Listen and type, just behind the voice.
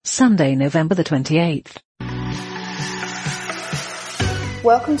Sunday, November the 28th.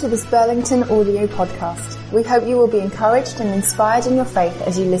 Welcome to this Burlington audio podcast. We hope you will be encouraged and inspired in your faith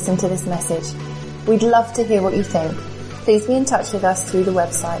as you listen to this message. We'd love to hear what you think. Please be in touch with us through the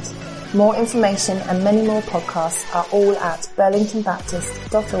website. More information and many more podcasts are all at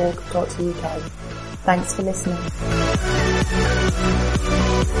burlingtonbaptist.org.uk. Thanks for listening.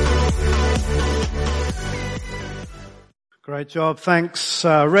 Great job. Thanks,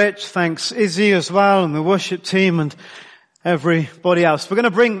 Rich. Thanks, Izzy, as well, and the worship team and everybody else. We're going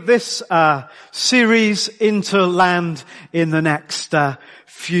to bring this series into land in the next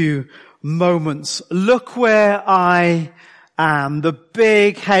few moments. Look where I am. The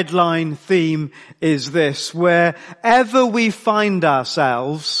big headline theme is this: wherever we find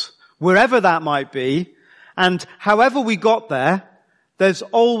ourselves, wherever that might be, and however we got there, there's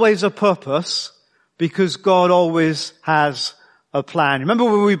always a purpose, because God always has a plan. Remember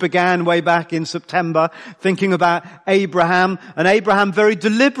when we began way back in September thinking about Abraham, and Abraham very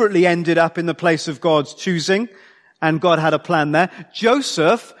deliberately ended up in the place of God's choosing, and God had a plan there.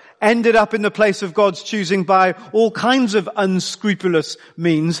 Joseph ended up in the place of God's choosing by all kinds of unscrupulous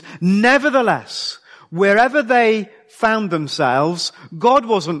means. Nevertheless, wherever they found themselves, God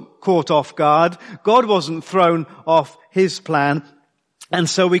wasn't caught off guard. God wasn't thrown off his plan. And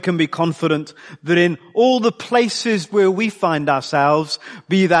so we can be confident that in all the places where we find ourselves,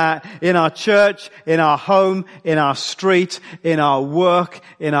 be that in our church, in our home, in our street, in our work,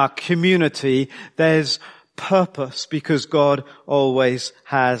 in our community, there's purpose, because God always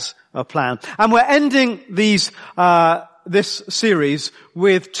has a plan. And we're ending this series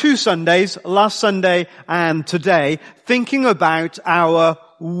with 2 Sundays, last Sunday and today, thinking about our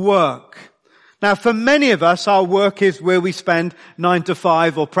work. Now, for many of us, our work is where we spend 9 to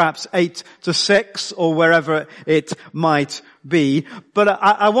 5 or perhaps 8 to 6 or wherever it might be. But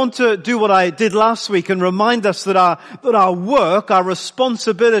I want to do what I did last week and remind us that our work, our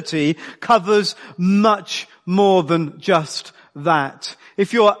responsibility, covers much more than just that.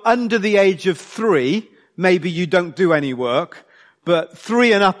 If you're under the age of 3, maybe you don't do any work. But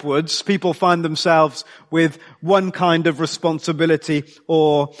 3 and upwards, people find themselves with one kind of responsibility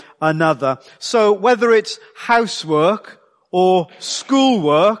or another. So whether it's housework or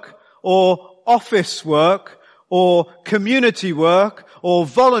schoolwork or office work or community work or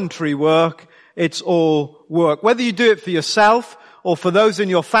voluntary work, it's all work. Whether you do it for yourself or for those in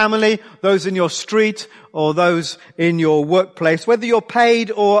your family, those in your street, or those in your workplace, whether you're paid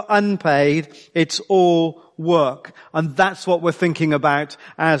or unpaid, it's all work. And that's what we're thinking about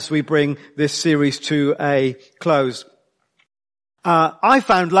as we bring this series to a close. I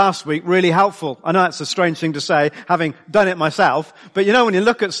found last week really helpful. I know that's a strange thing to say, having done it myself, but you know when you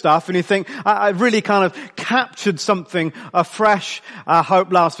look at stuff and you think, I really kind of captured something afresh, I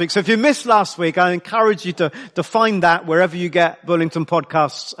hope, last week. So if you missed last week, I encourage you to find that wherever you get Burlington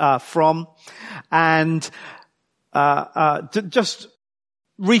podcasts from, and just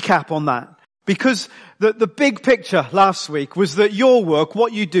recap on that. Because the big picture last week was that your work,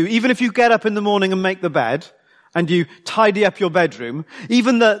 what you do, even if you get up in the morning and make the bed, and you tidy up your bedroom,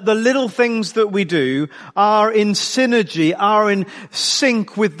 even the little things that we do are in synergy, are in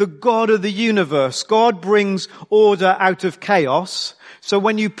sync with the God of the universe. God brings order out of chaos. So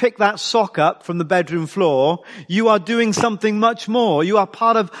when you pick that sock up from the bedroom floor, you are doing something much more. You are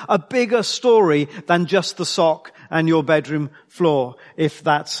part of a bigger story than just the sock and your bedroom floor, if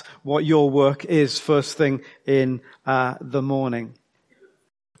that's what your work is first thing in the morning.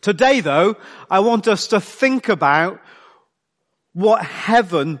 Today, though, I want us to think about what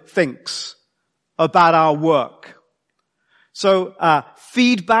heaven thinks about our work. So,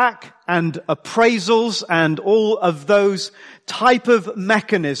 feedback and appraisals and all of those type of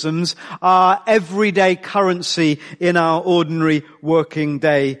mechanisms are everyday currency in our ordinary working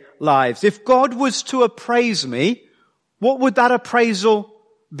day lives. If God was to appraise me, what would that appraisal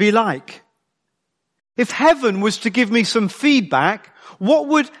be like? If heaven was to give me some feedback, what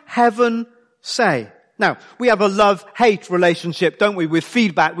would heaven say? Now, we have a love-hate relationship, don't we, with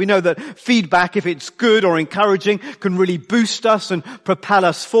feedback. We know that feedback, if it's good or encouraging, can really boost us and propel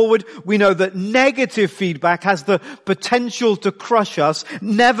us forward. We know that negative feedback has the potential to crush us.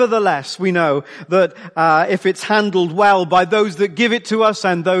 Nevertheless, we know that if it's handled well by those that give it to us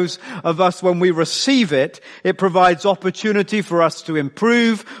and those of us when we receive it, it provides opportunity for us to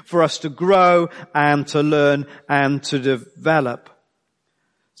improve, for us to grow and to learn and to develop.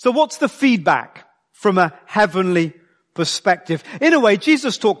 So what's the feedback from a heavenly perspective? In a way,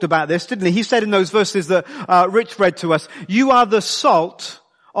 Jesus talked about this, didn't he? He said in those verses that Rich read to us, you are the salt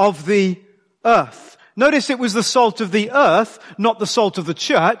of the earth. Notice it was the salt of the earth, not the salt of the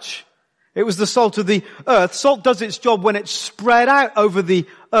church. It was the salt of the earth. Salt does its job when it's spread out over the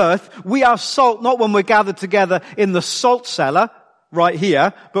earth. We are salt not when we're gathered together in the salt cellar, right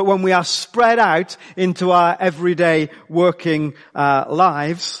here, but when we are spread out into our everyday working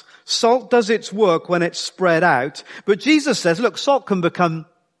lives. Salt does its work when it's spread out. But Jesus says, look, salt can become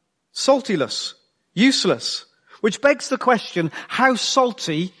saltyless, useless, which begs the question, how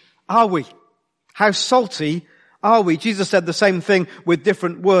salty are we? How salty are we? Jesus said the same thing with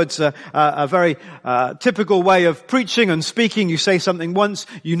different words, a very typical way of preaching and speaking. You say something once,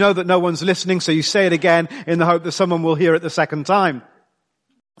 you know that no one's listening, so you say it again in the hope that someone will hear it the second time.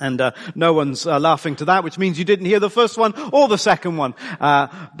 And no one's laughing to that, which means you didn't hear the first one or the second one.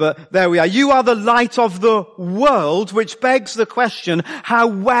 But there we are. You are the light of the world, which begs the question, how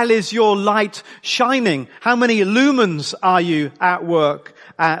well is your light shining? How many lumens are you at work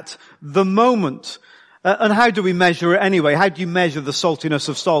at the moment? And how do we measure it anyway? How do you measure the saltiness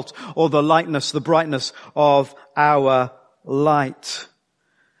of salt or the lightness, the brightness of our light?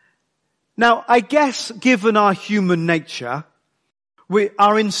 Now, I guess given our human nature,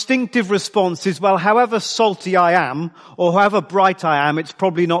 our instinctive response is, well, however salty I am, or however bright I am, it's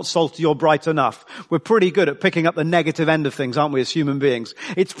probably not salty or bright enough. We're pretty good at picking up the negative end of things, aren't we, as human beings?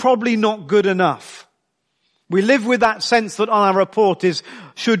 It's probably not good enough. We live with that sense that on our report is,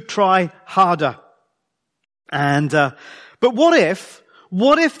 should try harder. And, but what if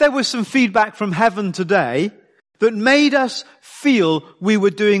there was some feedback from heaven today that made us feel we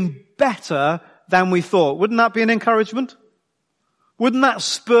were doing better than we thought? Wouldn't that be an encouragement? Wouldn't that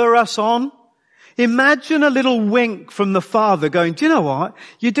spur us on? Imagine a little wink from the Father going, do you know what?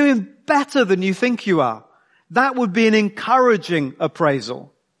 You're doing better than you think you are. That would be an encouraging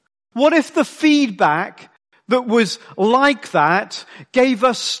appraisal. What if the feedback that was like that gave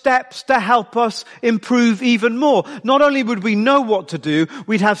us steps to help us improve even more? Not only would we know what to do,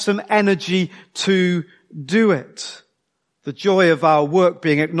 we'd have some energy to do it. The joy of our work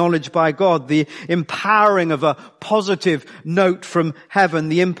being acknowledged by God, the empowering of a positive note from heaven,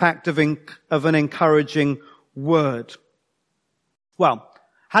 the impact of an encouraging word. Well,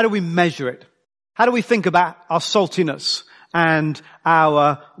 how do we measure it? How do we think about our saltiness and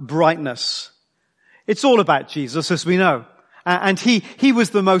our brightness? It's all about Jesus, as we know. And he was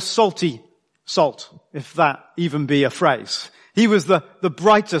the most salty salt, if that even be a phrase. He was the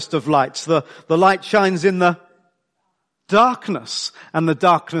brightest of lights. The light shines in the darkness, and the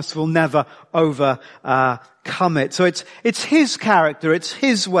darkness will never overcome it. So it's his character, it's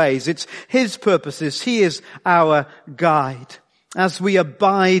his ways, it's his purposes. He is our guide. As we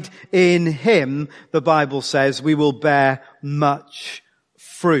abide in him, the Bible says, we will bear much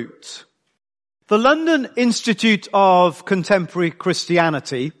fruit. The London Institute of Contemporary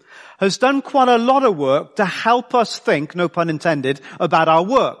Christianity has done quite a lot of work to help us think, no pun intended, about our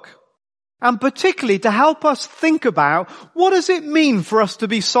work. And particularly to help us think about, what does it mean for us to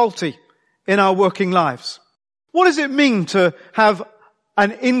be salty in our working lives? What does it mean to have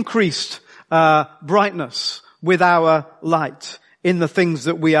an increased brightness with our light in the things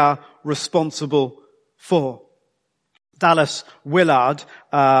that we are responsible for? Dallas Willard,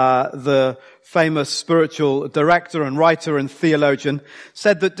 the famous spiritual director and writer and theologian,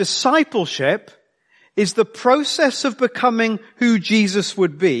 said that discipleship is the process of becoming who Jesus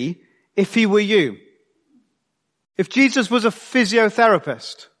would be if he were you. If Jesus was a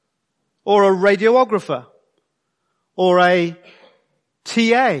physiotherapist, or a radiographer, or a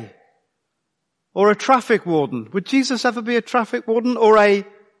TA, or a traffic warden, would Jesus ever be a traffic warden, or a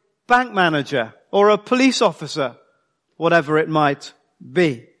bank manager, or a police officer, whatever it might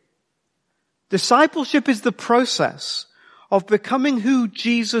be? Discipleship is the process of becoming who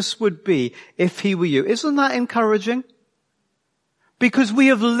Jesus would be if he were you. Isn't that encouraging? Because we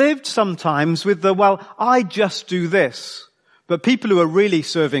have lived sometimes with well, I just do this. But people who are really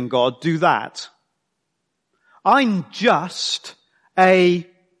serving God do that. I'm just a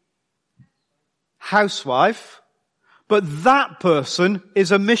housewife, but that person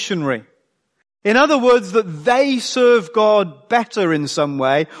is a missionary. In other words, that they serve God better in some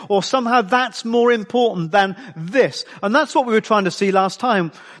way, or somehow that's more important than this. And that's what we were trying to see last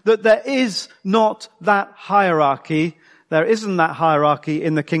time, that there is not that hierarchy. There isn't that hierarchy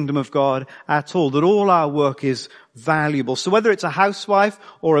in the kingdom of God at all, that all our work is valuable. So whether it's a housewife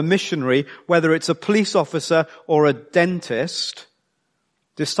or a missionary, whether it's a police officer or a dentist,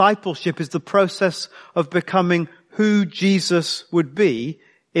 discipleship is the process of becoming who Jesus would be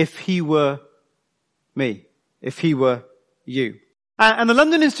if he were me, if he were you. And the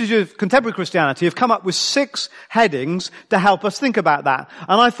London Institute of Contemporary Christianity have come up with 6 headings to help us think about that.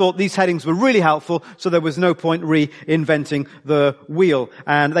 And I thought these headings were really helpful, so there was no point reinventing the wheel.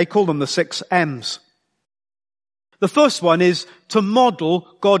 And they call them the 6 M's. The first one is to model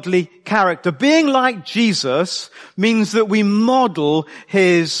godly character. Being like Jesus means that we model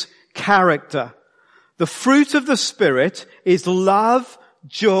his character. The fruit of the Spirit is love,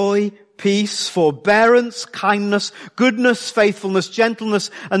 joy, peace, forbearance, kindness, goodness, faithfulness, gentleness,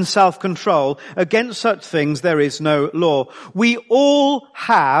 and self-control. Against such things there is no law. We all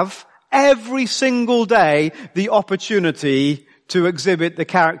have, every single day, the opportunity to exhibit the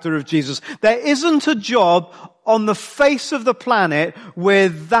character of Jesus. There isn't a job on the face of the planet where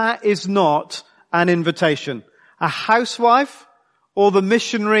that is not an invitation. A housewife, or the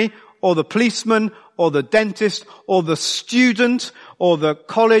missionary, or the policeman, or the dentist, or the student, or the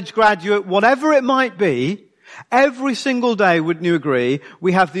college graduate, whatever it might be, every single day, wouldn't you agree,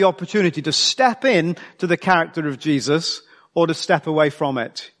 we have the opportunity to step in to the character of Jesus or to step away from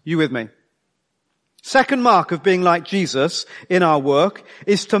it. You with me? Second mark of being like Jesus in our work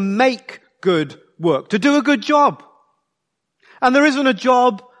is to make good work, to do a good job. And there isn't a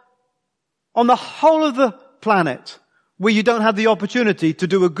job on the whole of the planet where you don't have the opportunity to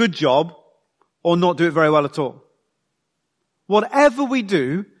do a good job or not do it very well at all. Whatever we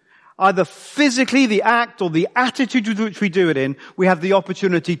do, either physically, the act, or the attitude with which we do it in, we have the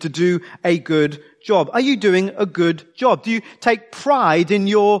opportunity to do a good job. Are you doing a good job? Do you take pride in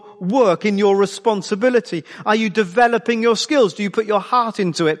your work, in your responsibility? Are you developing your skills? Do you put your heart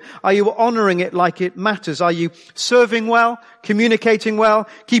into it? Are you honoring it like it matters? Are you serving well, communicating well,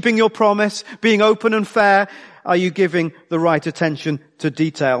 keeping your promise, being open and fair? Are you giving the right attention to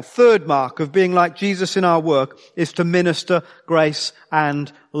detail? Third mark of being like Jesus in our work is to minister grace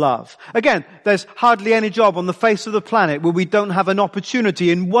and love. Again, there's hardly any job on the face of the planet where we don't have an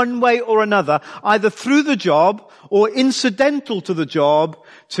opportunity in one way or another, either through the job or incidental to the job,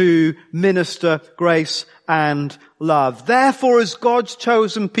 to minister grace and love. Therefore, as God's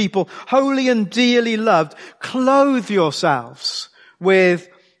chosen people, holy and dearly loved, clothe yourselves with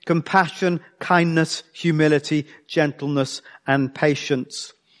compassion, kindness, humility, gentleness, and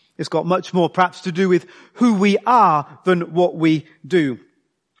patience. It's got much more perhaps to do with who we are than what we do.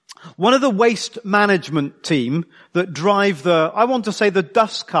 One of the waste management team that drive I want to say the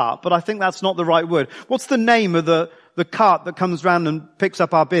dust cart, but I think that's not the right word. What's the name of the cart that comes round and picks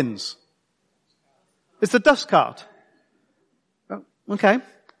up our bins? It's the dust cart. Oh, okay,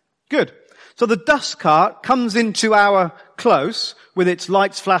 good. So the dust cart comes into our close with its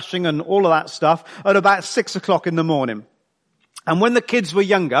lights flashing and all of that stuff at about 6 o'clock in the morning. And when the kids were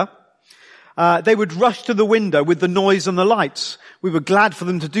younger, they would rush to the window with the noise and the lights. We were glad for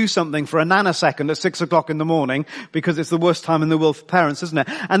them to do something for a nanosecond at 6 o'clock in the morning, because it's the worst time in the world for parents, isn't it?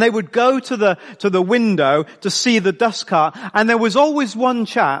 And they would go to the window to see the dust cart. And there was always one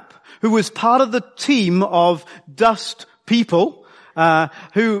chap who was part of the team of dust people,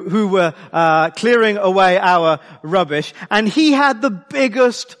 who were clearing away our rubbish, and he had the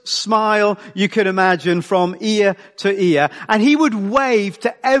biggest smile you could imagine from ear to ear, and he would wave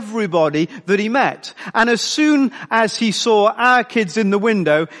to everybody that he met. And as soon as he saw our kids in the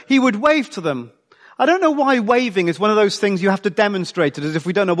window, he would wave to them. I don't know why waving is one of those things you have to demonstrate it, as if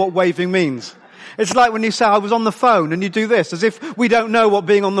we don't know what waving means. It's like when you say, I was on the phone, and you do this, as if we don't know what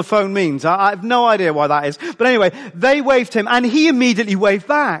being on the phone means. I have no idea why that is. But anyway, they waved him, and he immediately waved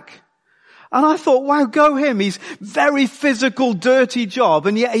back. And I thought, wow, go him. He's very physical, dirty job,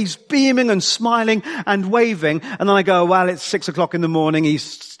 and yet he's beaming and smiling and waving. And then I go, well, it's 6 o'clock in the morning. He's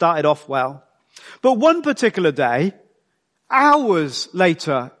started off well. But one particular day, hours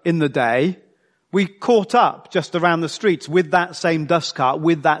later in the day, we caught up just around the streets with that same dust cart,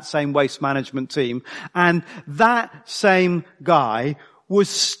 with that same waste management team. And that same guy was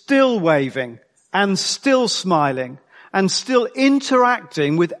still waving and still smiling and still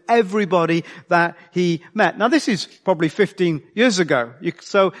interacting with everybody that he met. Now, this is probably 15 years ago.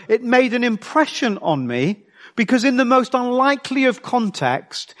 So it made an impression on me, because in the most unlikely of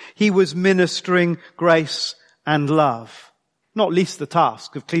context, he was ministering grace and love. Not least the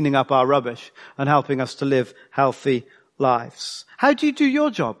task of cleaning up our rubbish and helping us to live healthy lives. How do you do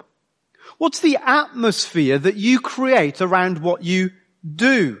your job? What's the atmosphere that you create around what you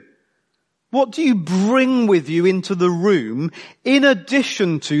do? What do you bring with you into the room in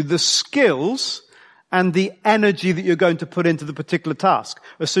addition to the skills and the energy that you're going to put into the particular task,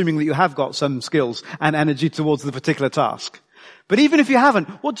 assuming that you have got some skills and energy towards the particular task? But even if you haven't,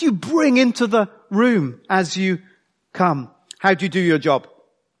 what do you bring into the room as you come? How do you do your job?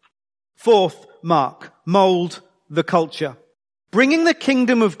 Fourth mark, mold the culture. Bringing the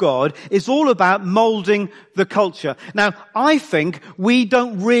kingdom of God is all about molding the culture. Now, I think we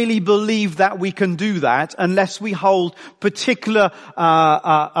don't really believe that we can do that unless we hold a particular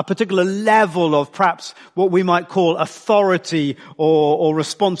level of perhaps what we might call authority or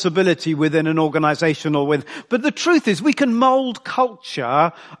responsibility within an organization but the truth is we can mold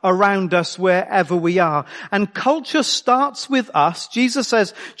culture around us wherever we are. And culture starts with us. Jesus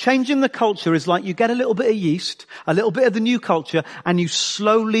says changing the culture is like you get a little bit of yeast, a little bit of the new culture, and you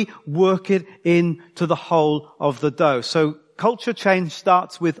slowly work it into the whole of the dough. So culture change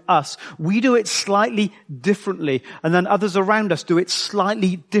starts with us. We do it slightly differently, and then others around us do it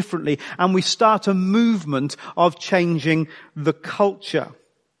slightly differently, and we start a movement of changing the culture.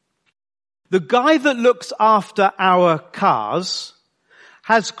 The guy that looks after our cars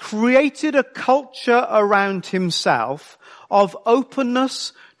has created a culture around himself of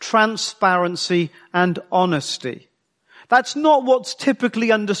openness, transparency, and honesty. That's not what's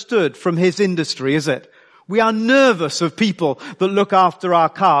typically understood from his industry, is it? We are nervous of people that look after our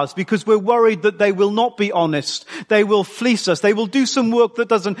cars because we're worried that they will not be honest. They will fleece us. They will do some work that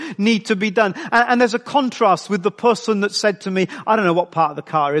doesn't need to be done. And there's a contrast with the person that said to me, I don't know what part of the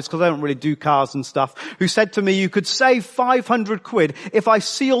car is because I don't really do cars and stuff, who said to me, you could save 500 quid if I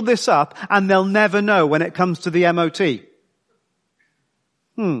seal this up and they'll never know when it comes to the MOT.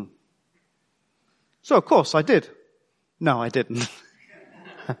 So of course I did. No, I didn't.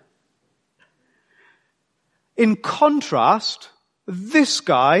 In contrast, this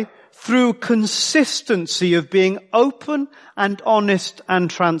guy, through consistency of being open and honest and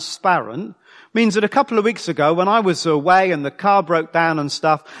transparent, means that a couple of weeks ago when I was away and the car broke down and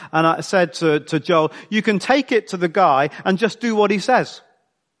stuff, and I said to Joel, you can take it to the guy and just do what he says.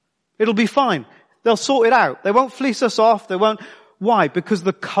 It'll be fine. They'll sort it out. They won't fleece us off. They won't. Why? Because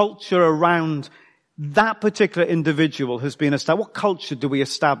the culture around that particular individual has been established. What culture do we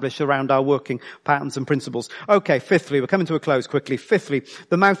establish around our working patterns and principles? Okay, fifthly, we're coming to a close quickly. Fifthly,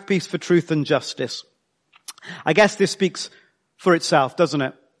 the mouthpiece for truth and justice. I guess this speaks for itself, doesn't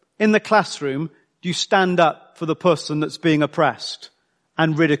it? In the classroom, do you stand up for the person that's being oppressed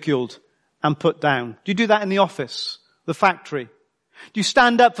and ridiculed and put down? Do you do that in the office, the factory? Do you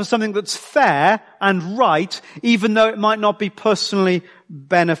stand up for something that's fair and right, even though it might not be personally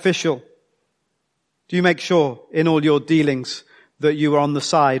beneficial? Do you make sure in all your dealings that you are on the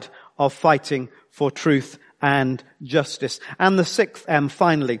side of fighting for truth and justice? And the sixth M,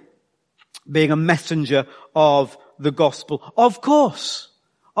 finally, being a messenger of the gospel. Of course,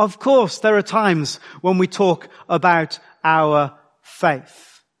 there are times when we talk about our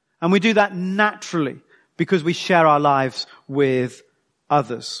faith. And we do that naturally because we share our lives with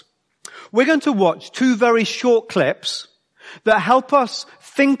others. We're going to watch two very short clips that help us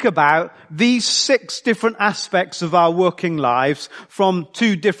think about these 6 different aspects of our working lives from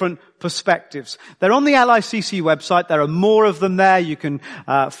 2 different perspectives. They're on the LICC website. There are more of them there. You can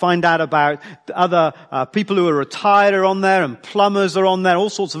find out about other people who are retired are on there, and plumbers are on there, all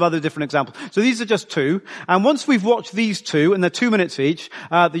sorts of other different examples. So these are just 2. And once we've watched these 2, and they're 2 minutes each,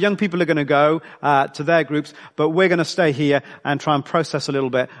 the young people are going to go to their groups, but we're going to stay here and try and process a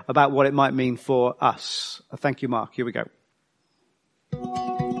little bit about what it might mean for us. Thank you, Mark. Here we go.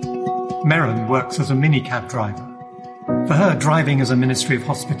 Merron works as a minicab driver. For her, driving is a ministry of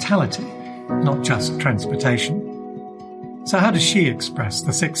hospitality, not just transportation. So how does she express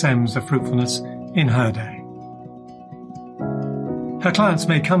the 6 M's of fruitfulness in her day? Her clients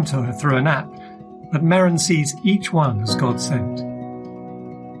may come to her through an app, but Merron sees each one as God sent.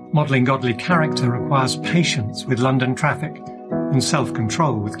 Modelling godly character requires patience with London traffic and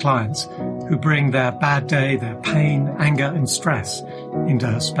self-control with clients who bring their bad day, their pain, anger and stress into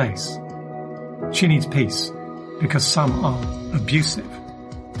her space. She needs peace because some are abusive,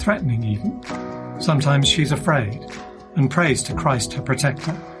 threatening even. Sometimes she's afraid and prays to Christ her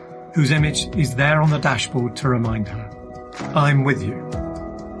protector, whose image is there on the dashboard to remind her, I'm with you.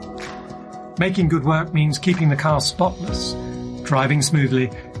 Making good work means keeping the car spotless, driving smoothly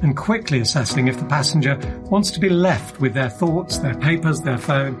and quickly assessing if the passenger wants to be left with their thoughts, their papers, their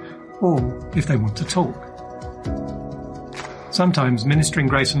phone, or if they want to talk. Sometimes ministering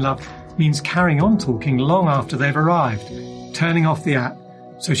grace and love means carrying on talking long after they've arrived, turning off the app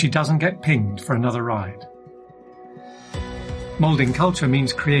so she doesn't get pinged for another ride. Moulding culture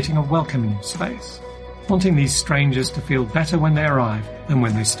means creating a welcoming space, wanting these strangers to feel better when they arrive than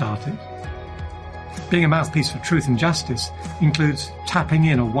when they started. Being a mouthpiece for truth and justice includes tapping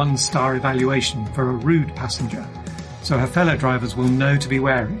in a 1-star evaluation for a rude passenger, so her fellow drivers will know to be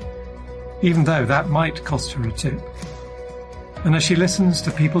wary, even though that might cost her a tip. And as she listens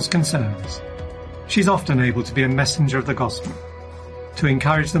to people's concerns, she's often able to be a messenger of the gospel, to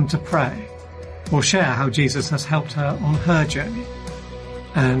encourage them to pray, or share how Jesus has helped her on her journey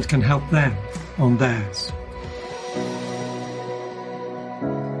and can help them on theirs.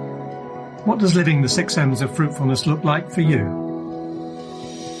 What does living the 6 M's of fruitfulness look like for you?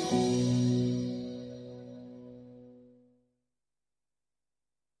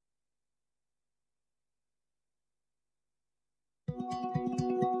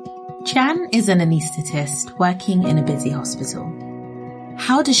 Jan is an anaesthetist working in a busy hospital.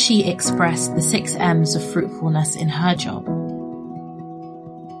 How does she express the 6 M's of fruitfulness in her job?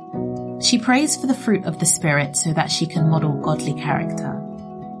 She prays for the fruit of the Spirit so that she can model godly character.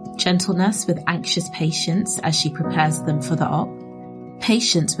 Gentleness with anxious patients as she prepares them for the op.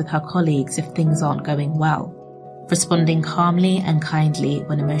 Patience with her colleagues if things aren't going well. Responding calmly and kindly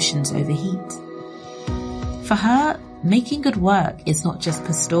when emotions overheat. For her, making good work is not just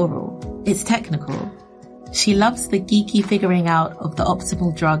pastoral, it's technical. She loves the geeky figuring out of the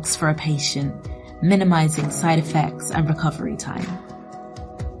optimal drugs for a patient, minimizing side effects and recovery time.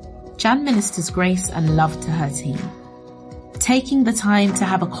 Jan ministers grace and love to her team, taking the time to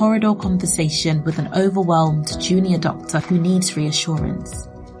have a corridor conversation with an overwhelmed junior doctor who needs reassurance,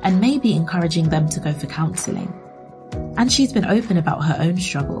 and maybe encouraging them to go for counselling. And she's been open about her own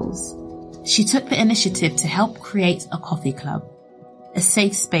struggles. She took the initiative to help create a coffee club, a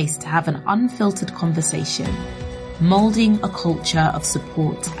safe space to have an unfiltered conversation, molding a culture of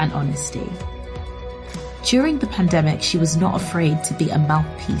support and honesty. During the pandemic, she was not afraid to be a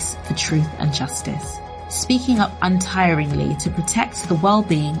mouthpiece for truth and justice, speaking up untiringly to protect the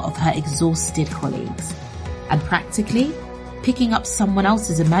well-being of her exhausted colleagues, and practically picking up someone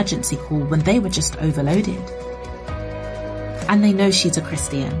else's emergency call when they were just overloaded. And they know she's a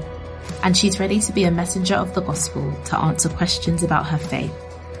Christian, and she's ready to be a messenger of the gospel to answer questions about her faith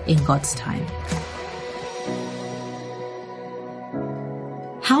in God's time.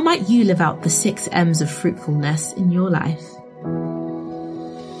 How might you live out the 6 M's of fruitfulness in your life?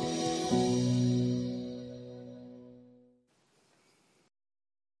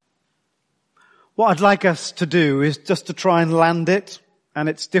 What I'd like us to do is just to try and land it, and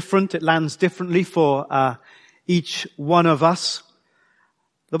it's different. It lands differently for each one of us.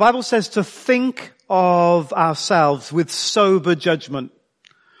 The Bible says to think of ourselves with sober judgment,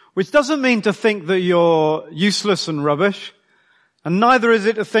 which doesn't mean to think that you're useless and rubbish, and neither is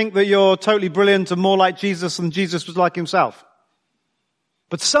it to think that you're totally brilliant and more like Jesus than Jesus was like himself.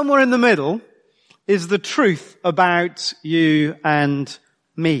 But somewhere in the middle is the truth about you and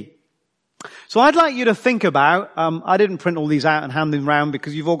me. So I'd like you to think about, I didn't print all these out and hand them around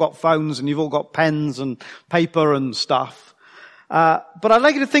because you've all got phones and you've all got pens and paper and stuff. But I'd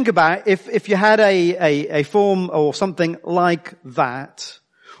like you to think about if you had a form or something like that,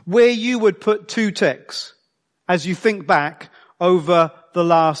 where you would put 2 ticks as you think back over the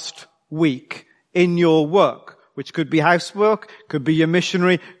last week in your work, which could be housework, could be your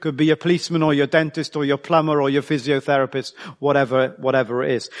missionary, could be your policeman or your dentist or your plumber or your physiotherapist, whatever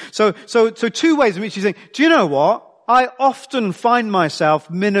it is. So 2 ways in which you think, do you know what? I often find myself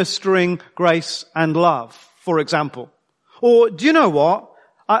ministering grace and love, for example. Or, do you know what?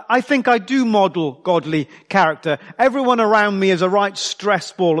 I think I do model godly character. Everyone around me is a right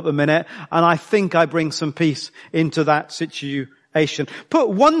stress ball at the minute, and I think I bring some peace into that situation.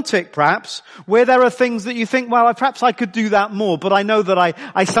 Put 1 tick, perhaps, where there are things that you think, well, perhaps I could do that more, but I know that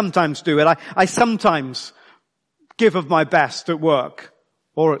I sometimes do it. I sometimes give of my best at work,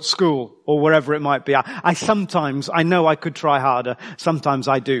 or at school, or wherever it might be. I know I could try harder. Sometimes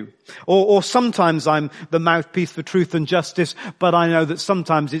I do. Or sometimes I'm the mouthpiece for truth and justice, but I know that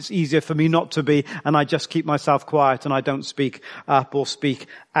sometimes it's easier for me not to be, and I just keep myself quiet and I don't speak up or speak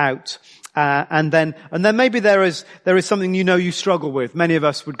out. And then maybe there is something you struggle with. Many of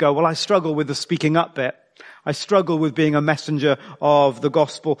us would go, well, I struggle with the speaking up bit. I struggle with being a messenger of the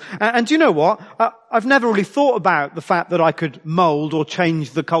gospel. And do you know what? I've never really thought about the fact that I could mold or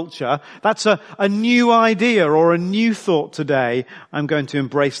change the culture. That's a new idea or a new thought today. I'm going to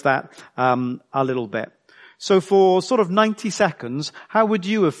embrace that a little bit. So for sort of 90 seconds, how would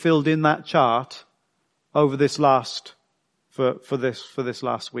you have filled in that chart over this last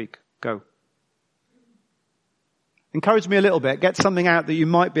week? Go. Encourage me a little bit. Get something out that you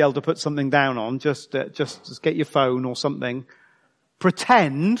might be able to put something down on. Just get your phone or something.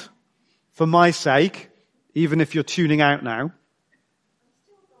 Pretend, for my sake, even if you're tuning out now.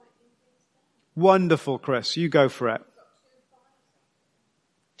 Wonderful, Chris. You go for it.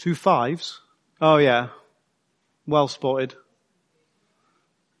 2 5s? Oh yeah. Well spotted.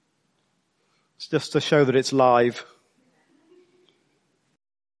 It's just to show that it's live.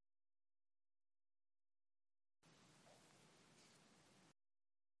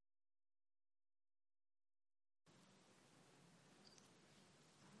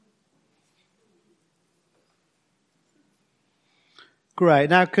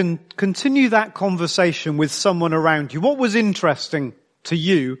 Great. Now continue that conversation with someone around you. What was interesting to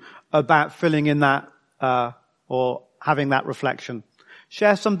you about filling in that, or having that reflection?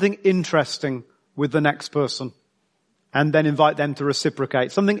 Share something interesting with the next person and then invite them to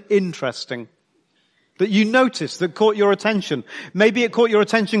reciprocate. Something interesting that you noticed that caught your attention. Maybe it caught your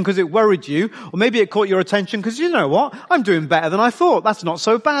attention because it worried you, or maybe it caught your attention because, you know what, I'm doing better than I thought. That's not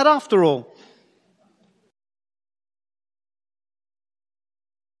so bad after all.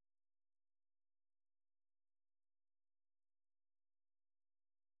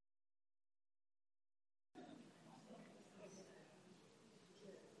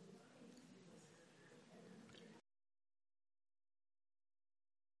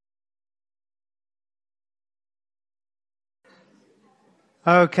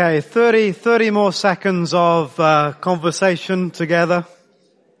 Okay, 30 more seconds of conversation together.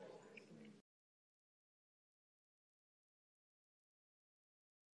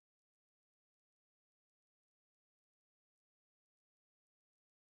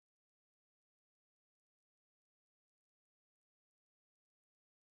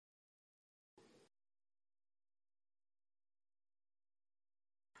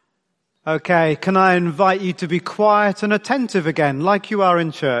 Okay, can I invite you to be quiet and attentive again, like you are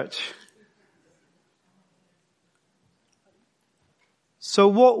in church? So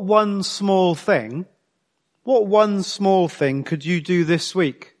what one small thing could you do this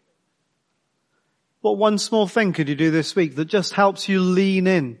week? What one small thing could you do this week that just helps you lean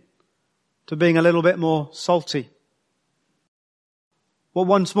in to being a little bit more salty? What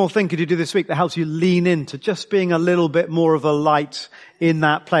one small thing could you do this week that helps you lean into just being a little bit more of a light in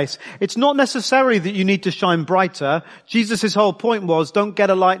that place? It's not necessarily that you need to shine brighter. Jesus' whole point was, don't get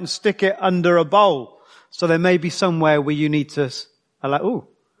a light and stick it under a bowl. So there may be somewhere where you need to allow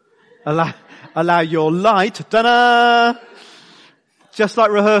your light, ta-da! Just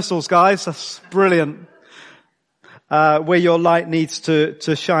like rehearsals, guys. That's brilliant. Where your light needs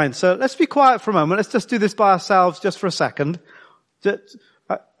to shine. So let's be quiet for a moment. Let's just do this by ourselves just for a second.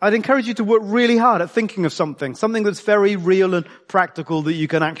 I'd encourage you to work really hard at thinking of something that's very real and practical that you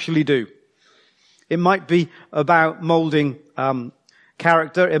can actually do. It might be about molding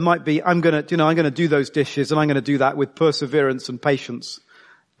character. It might be, I'm gonna do those dishes, and I'm gonna do that with perseverance and patience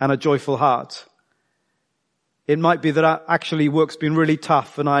and a joyful heart. It might be that actually work's been really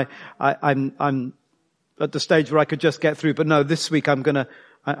tough, and I'm at the stage where I could just get through. But no, this week I'm gonna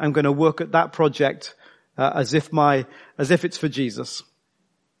work at that project as if it's for Jesus.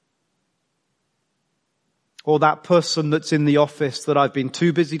 Or that person that's in the office that I've been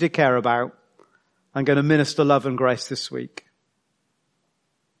too busy to care about, I'm going to minister love and grace this week.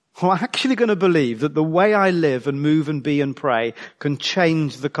 I'm actually going to believe that the way I live and move and be and pray can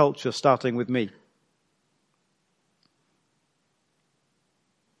change the culture, starting with me.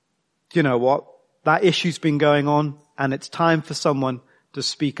 Do you know what? That issue's been going on, and it's time for someone to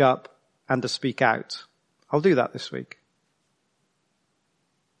speak up and to speak out. I'll do that this week.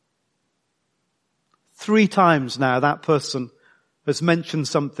 3 times now that person has mentioned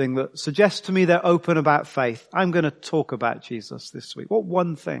something that suggests to me they're open about faith. I'm going to talk about Jesus this week. What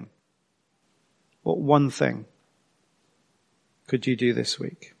one thing could you do this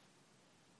week?